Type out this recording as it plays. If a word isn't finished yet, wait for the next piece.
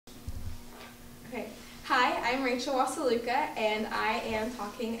I'm Wasyluka, and I am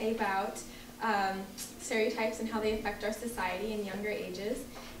talking about stereotypes and how they affect our society in younger ages,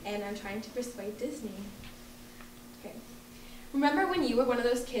 and I'm trying to persuade Disney. Okay. Remember when you were one of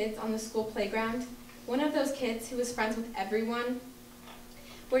those kids on the school playground? One of those kids who was friends with everyone?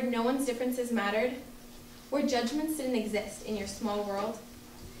 Where no one's differences mattered? Where judgments didn't exist in your small world?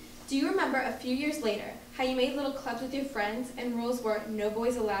 Do you remember a few years later how you made little clubs with your friends and rules were no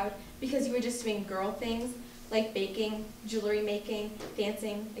boys allowed because you were just doing girl things like baking, jewelry making,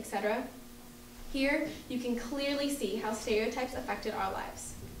 dancing, etc.? Here, you can clearly see how stereotypes affected our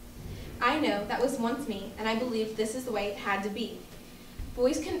lives. I know that was once me, and I believed this is the way it had to be.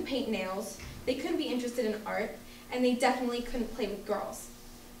 Boys couldn't paint nails, they couldn't be interested in art, and they definitely couldn't play with girls.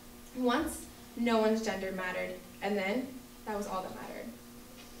 Once, no one's gender mattered, and then, that was all that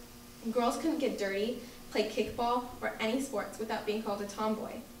mattered. Girls couldn't get dirty, play kickball, or any sports without being called a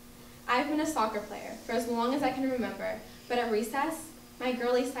tomboy. I've been a soccer player for as long as I can remember, but at recess, my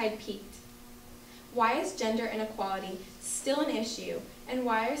girly side peaked. Why is gender inequality still an issue, and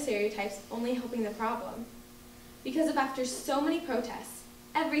why are stereotypes only helping the problem? Because after so many protests,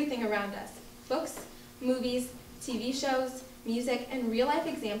 everything around us, books, movies, TV shows, music, and real-life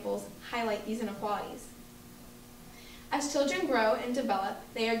examples highlight these inequalities. As children grow and develop,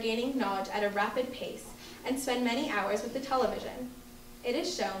 they are gaining knowledge at a rapid pace and spend many hours with the television. It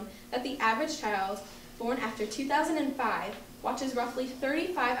is shown that the average child born after 2005 watches roughly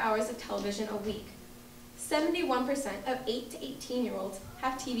 35 hours of television a week. 71% of 8 to 18-year-olds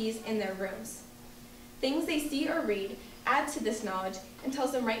have TVs in their rooms. Things they see or read add to this knowledge and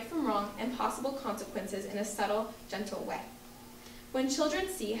tells them right from wrong and possible consequences in a subtle, gentle way. When children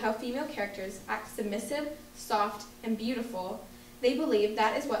see how female characters act submissive, soft, and beautiful, they believe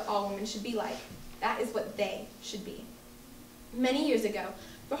that is what all women should be like. That is what they should be. Many years ago,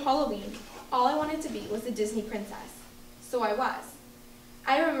 for Halloween, all I wanted to be was a Disney princess. So I was.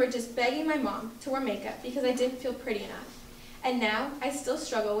 I remember just begging my mom to wear makeup because I didn't feel pretty enough. And now, I still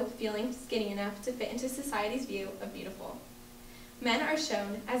struggle with feeling skinny enough to fit into society's view of beautiful. Men are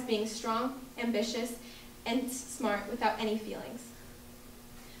shown as being strong, ambitious, and smart without any feelings.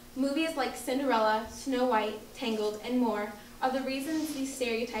 Movies like Cinderella, Snow White, Tangled, and more are the reasons these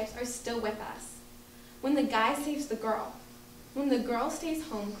stereotypes are still with us. When the guy saves the girl, when the girl stays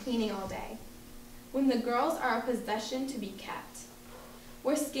home cleaning all day, when the girls are a possession to be kept,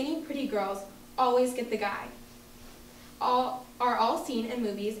 where skinny, pretty girls always get the guy, are all seen in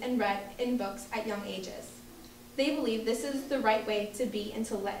movies and read in books at young ages. They believe this is the right way to be and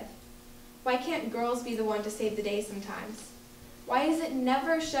to live. Why can't girls be the one to save the day sometimes? Why is it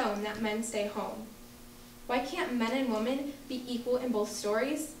never shown that men stay home? Why can't men and women be equal in both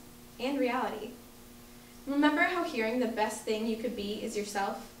stories and reality? Remember how hearing the best thing you could be is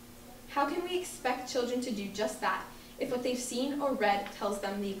yourself? How can we expect children to do just that if what they've seen or read tells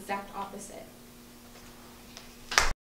them the exact opposite?